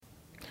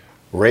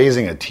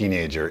Raising a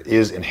teenager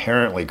is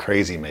inherently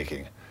crazy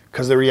making.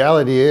 Because the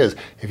reality is,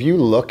 if you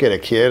look at a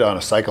kid on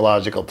a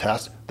psychological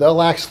test,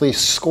 they'll actually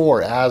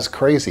score as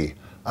crazy.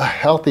 A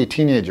healthy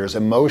teenager's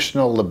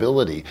emotional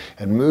lability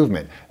and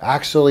movement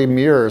actually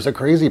mirrors a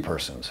crazy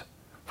person's.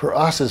 For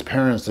us as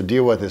parents to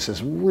deal with this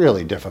is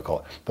really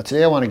difficult. But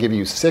today I want to give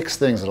you 6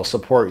 things that'll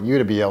support you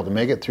to be able to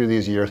make it through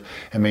these years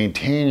and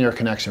maintain your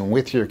connection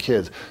with your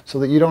kids so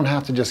that you don't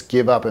have to just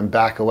give up and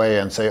back away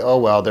and say, oh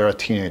well, they're a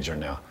teenager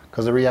now.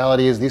 Because the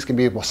reality is these can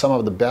be some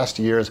of the best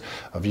years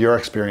of your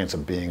experience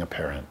of being a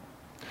parent.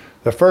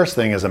 The first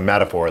thing is a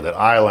metaphor that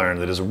I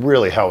learned that has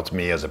really helped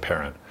me as a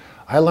parent.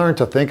 I learned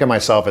to think of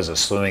myself as a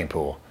swimming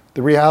pool.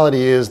 The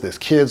reality is that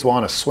kids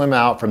want to swim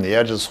out from the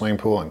edge of the swimming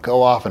pool and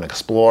go off and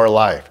explore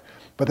life.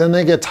 But then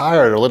they get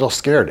tired or a little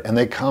scared and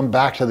they come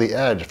back to the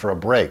edge for a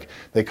break.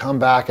 They come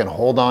back and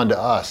hold on to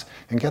us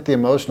and get the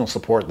emotional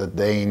support that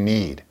they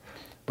need.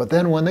 But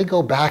then when they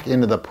go back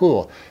into the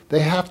pool, they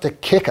have to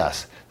kick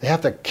us. They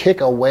have to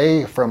kick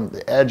away from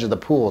the edge of the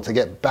pool to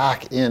get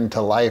back into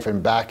life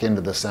and back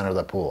into the center of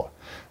the pool.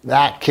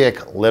 That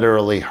kick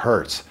literally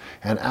hurts.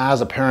 And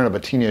as a parent of a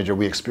teenager,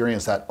 we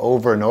experience that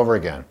over and over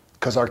again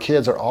because our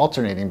kids are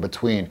alternating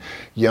between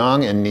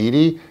young and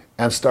needy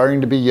and starting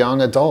to be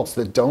young adults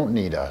that don't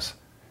need us.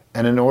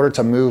 And in order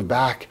to move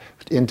back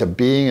into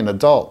being an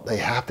adult, they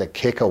have to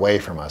kick away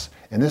from us.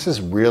 And this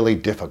is really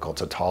difficult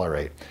to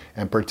tolerate.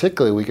 And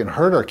particularly, we can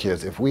hurt our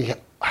kids if we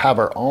have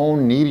our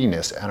own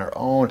neediness and our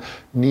own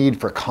need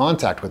for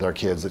contact with our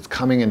kids that's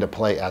coming into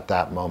play at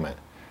that moment.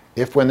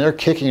 If when they're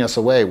kicking us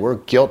away, we're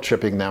guilt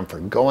tripping them for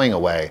going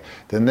away,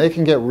 then they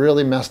can get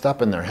really messed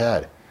up in their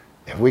head.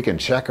 If we can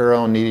check our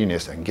own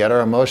neediness and get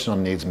our emotional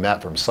needs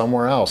met from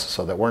somewhere else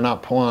so that we're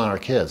not pulling on our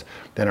kids,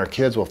 then our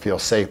kids will feel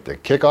safe to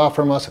kick off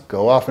from us,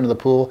 go off into the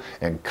pool,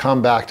 and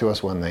come back to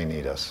us when they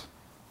need us.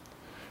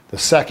 The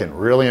second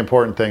really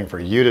important thing for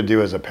you to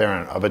do as a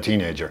parent of a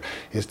teenager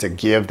is to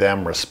give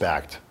them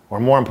respect. Or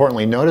more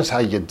importantly, notice how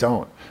you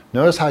don't.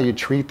 Notice how you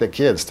treat the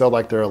kids still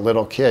like they're a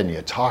little kid and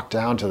you talk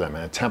down to them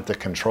and attempt to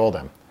control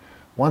them.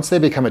 Once they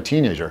become a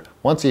teenager,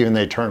 once even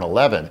they turn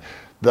 11,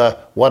 the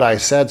 "what I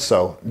said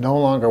so" no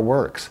longer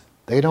works.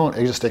 They don't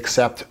just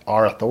accept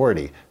our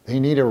authority. They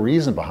need a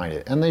reason behind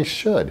it, and they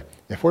should.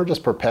 If we're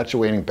just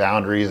perpetuating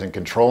boundaries and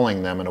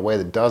controlling them in a way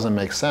that doesn't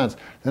make sense,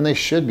 then they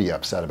should be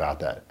upset about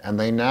that. And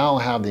they now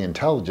have the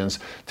intelligence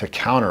to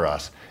counter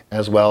us,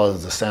 as well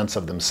as the sense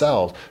of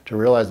themselves to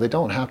realize they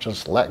don't have to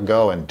just let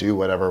go and do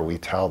whatever we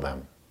tell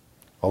them.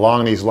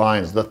 Along these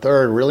lines, the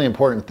third really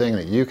important thing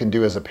that you can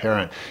do as a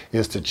parent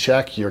is to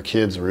check your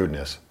kids'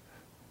 rudeness.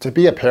 To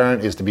be a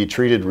parent is to be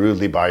treated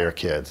rudely by your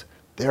kids.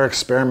 They're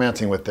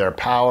experimenting with their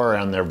power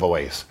and their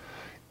voice.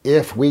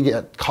 If we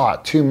get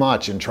caught too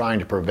much in trying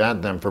to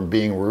prevent them from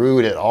being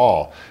rude at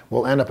all,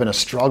 we'll end up in a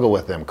struggle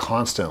with them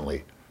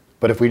constantly.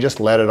 But if we just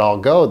let it all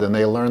go, then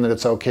they learn that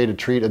it's okay to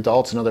treat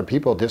adults and other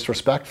people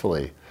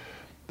disrespectfully.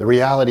 The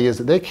reality is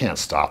that they can't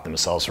stop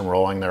themselves from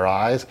rolling their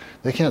eyes.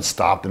 They can't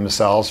stop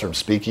themselves from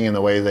speaking in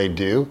the way they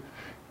do,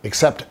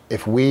 except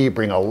if we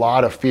bring a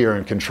lot of fear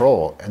and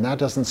control, and that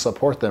doesn't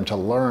support them to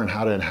learn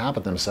how to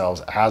inhabit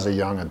themselves as a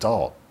young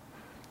adult.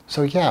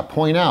 So yeah,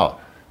 point out,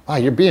 "Wow,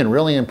 you're being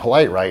really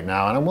impolite right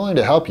now, and I'm willing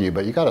to help you,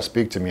 but you got to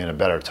speak to me in a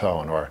better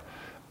tone." Or,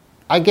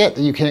 "I get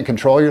that you can't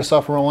control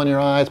yourself from rolling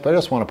your eyes, but I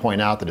just want to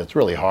point out that it's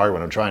really hard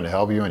when I'm trying to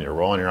help you and you're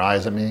rolling your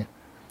eyes at me."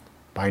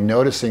 By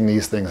noticing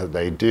these things that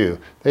they do,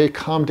 they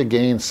come to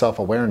gain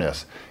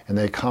self-awareness, and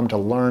they come to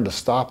learn to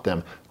stop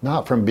them,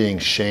 not from being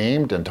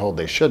shamed and told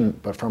they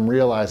shouldn't, but from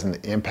realizing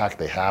the impact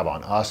they have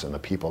on us and the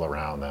people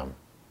around them.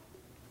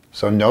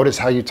 So notice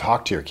how you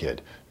talk to your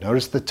kid.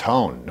 Notice the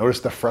tone.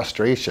 Notice the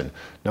frustration.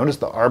 Notice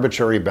the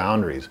arbitrary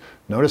boundaries.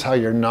 Notice how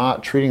you're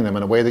not treating them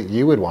in a way that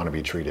you would want to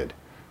be treated.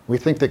 We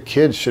think that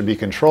kids should be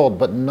controlled,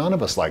 but none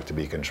of us like to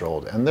be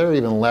controlled, and they're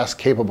even less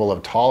capable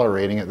of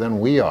tolerating it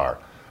than we are.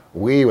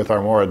 We, with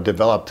our more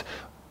developed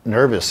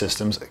nervous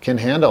systems, can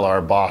handle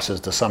our bosses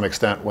to some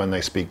extent when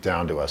they speak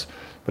down to us.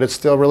 But it's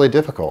still really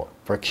difficult.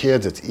 For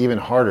kids, it's even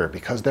harder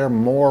because they're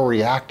more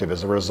reactive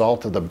as a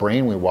result of the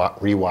brain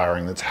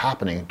rewiring that's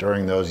happening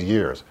during those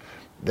years.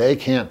 They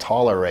can't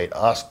tolerate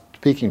us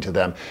speaking to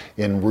them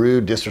in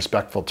rude,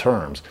 disrespectful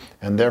terms,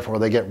 and therefore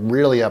they get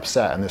really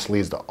upset, and this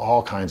leads to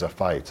all kinds of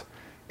fights.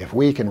 If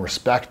we can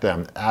respect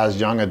them as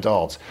young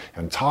adults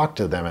and talk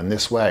to them in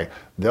this way,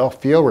 they'll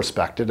feel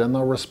respected and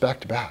they'll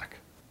respect back.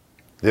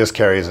 This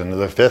carries into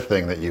the fifth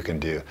thing that you can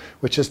do,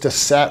 which is to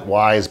set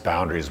wise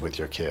boundaries with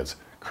your kids.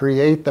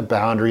 Create the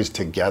boundaries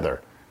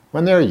together.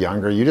 When they're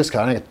younger, you just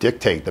kind of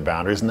dictate the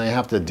boundaries and they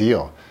have to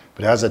deal.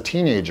 But as a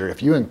teenager,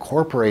 if you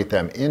incorporate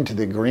them into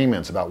the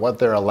agreements about what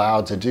they're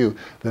allowed to do,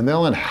 then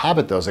they'll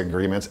inhabit those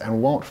agreements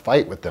and won't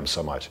fight with them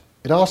so much.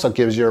 It also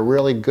gives you a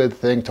really good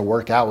thing to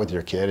work out with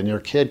your kid, and your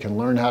kid can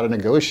learn how to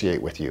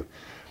negotiate with you.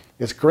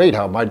 It's great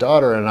how my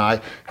daughter and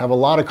I have a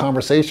lot of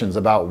conversations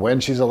about when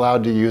she's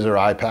allowed to use her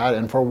iPad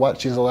and for what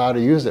she's allowed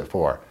to use it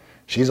for.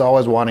 She's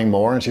always wanting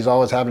more, and she's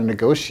always having to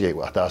negotiate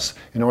with us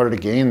in order to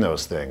gain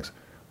those things.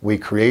 We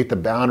create the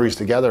boundaries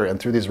together, and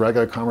through these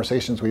regular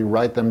conversations, we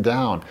write them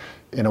down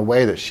in a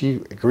way that she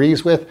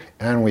agrees with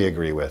and we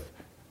agree with.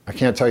 I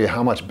can't tell you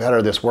how much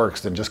better this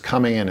works than just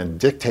coming in and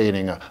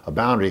dictating a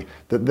boundary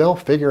that they'll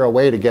figure a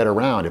way to get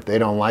around if they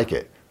don't like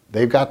it.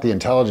 They've got the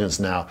intelligence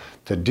now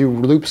to do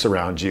loops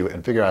around you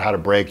and figure out how to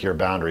break your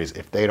boundaries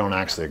if they don't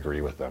actually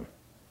agree with them.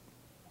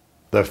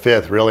 The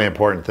fifth really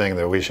important thing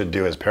that we should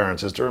do as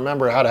parents is to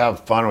remember how to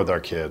have fun with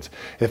our kids.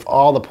 If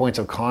all the points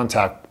of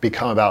contact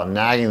become about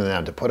nagging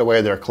them to put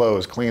away their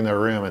clothes, clean their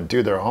room, and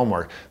do their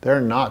homework,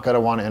 they're not going to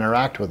want to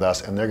interact with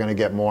us, and they're going to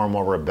get more and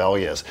more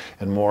rebellious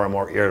and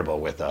more irritable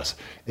with us.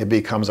 It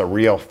becomes a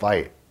real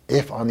fight.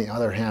 If, on the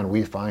other hand,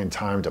 we find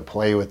time to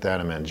play with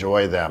them and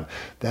enjoy them,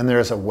 then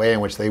there's a way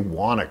in which they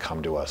want to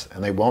come to us,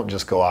 and they won't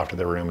just go off to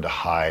their room to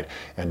hide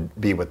and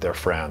be with their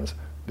friends,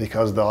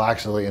 because they'll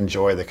actually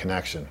enjoy the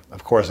connection.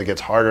 Of course, it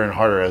gets harder and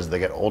harder as they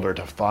get older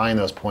to find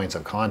those points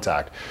of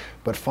contact,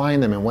 but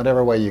find them in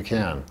whatever way you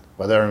can.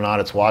 Whether or not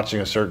it's watching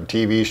a certain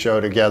TV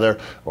show together,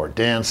 or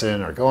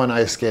dancing, or going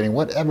ice skating,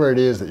 whatever it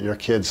is that your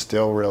kids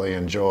still really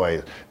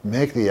enjoy,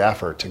 make the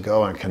effort to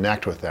go and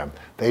connect with them.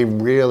 They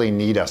really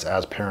need us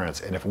as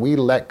parents, and if we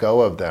let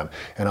go of them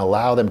and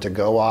allow them to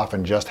go off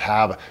and just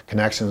have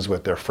connections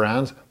with their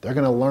friends, they're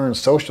going to learn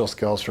social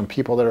skills from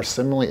people that are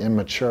similarly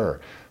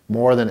immature.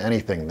 More than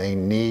anything, they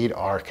need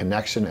our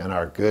connection and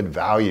our good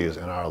values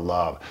and our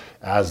love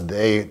as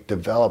they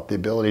develop the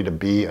ability to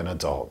be an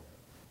adult.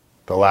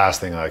 The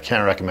last thing that I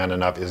can't recommend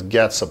enough is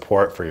get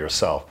support for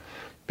yourself.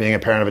 Being a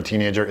parent of a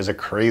teenager is a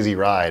crazy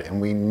ride, and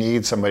we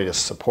need somebody to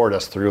support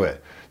us through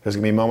it. There's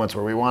going to be moments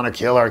where we want to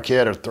kill our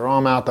kid or throw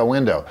him out the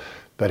window.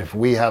 But if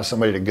we have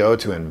somebody to go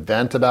to and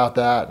vent about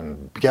that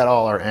and get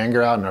all our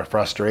anger out and our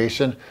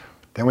frustration,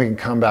 then we can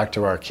come back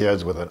to our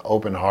kids with an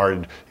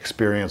open-hearted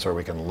experience where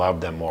we can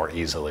love them more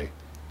easily.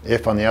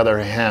 If, on the other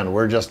hand,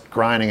 we're just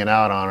grinding it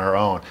out on our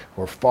own,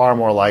 we're far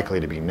more likely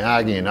to be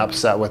nagging and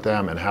upset with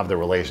them and have the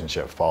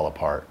relationship fall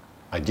apart.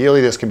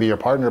 Ideally, this can be your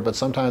partner, but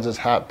sometimes it's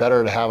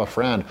better to have a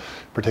friend,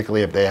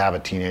 particularly if they have a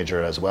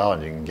teenager as well,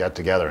 and you can get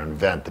together and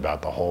vent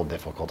about the whole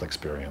difficult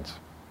experience.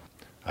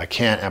 I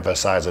can't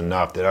emphasize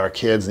enough that our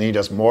kids need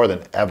us more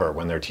than ever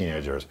when they're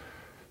teenagers.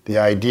 The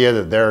idea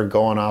that they're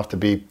going off to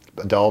be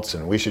adults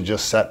and we should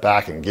just sit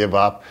back and give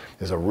up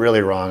is a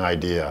really wrong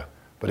idea.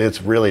 But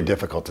it's really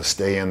difficult to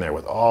stay in there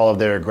with all of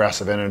their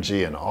aggressive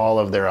energy and all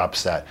of their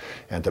upset,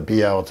 and to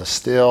be able to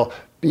still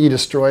be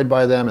destroyed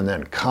by them and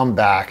then come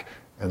back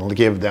and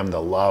give them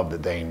the love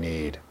that they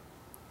need.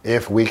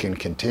 If we can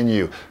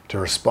continue to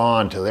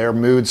respond to their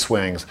mood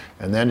swings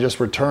and then just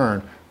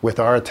return with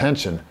our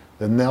attention,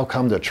 then they'll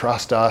come to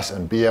trust us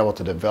and be able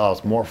to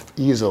develop more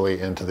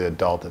easily into the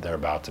adult that they're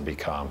about to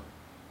become.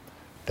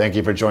 Thank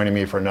you for joining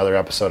me for another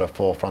episode of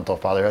Full Frontal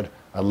Fatherhood.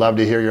 I'd love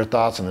to hear your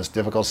thoughts on this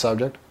difficult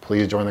subject.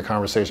 Please join the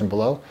conversation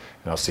below,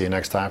 and I'll see you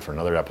next time for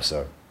another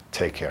episode.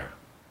 Take care.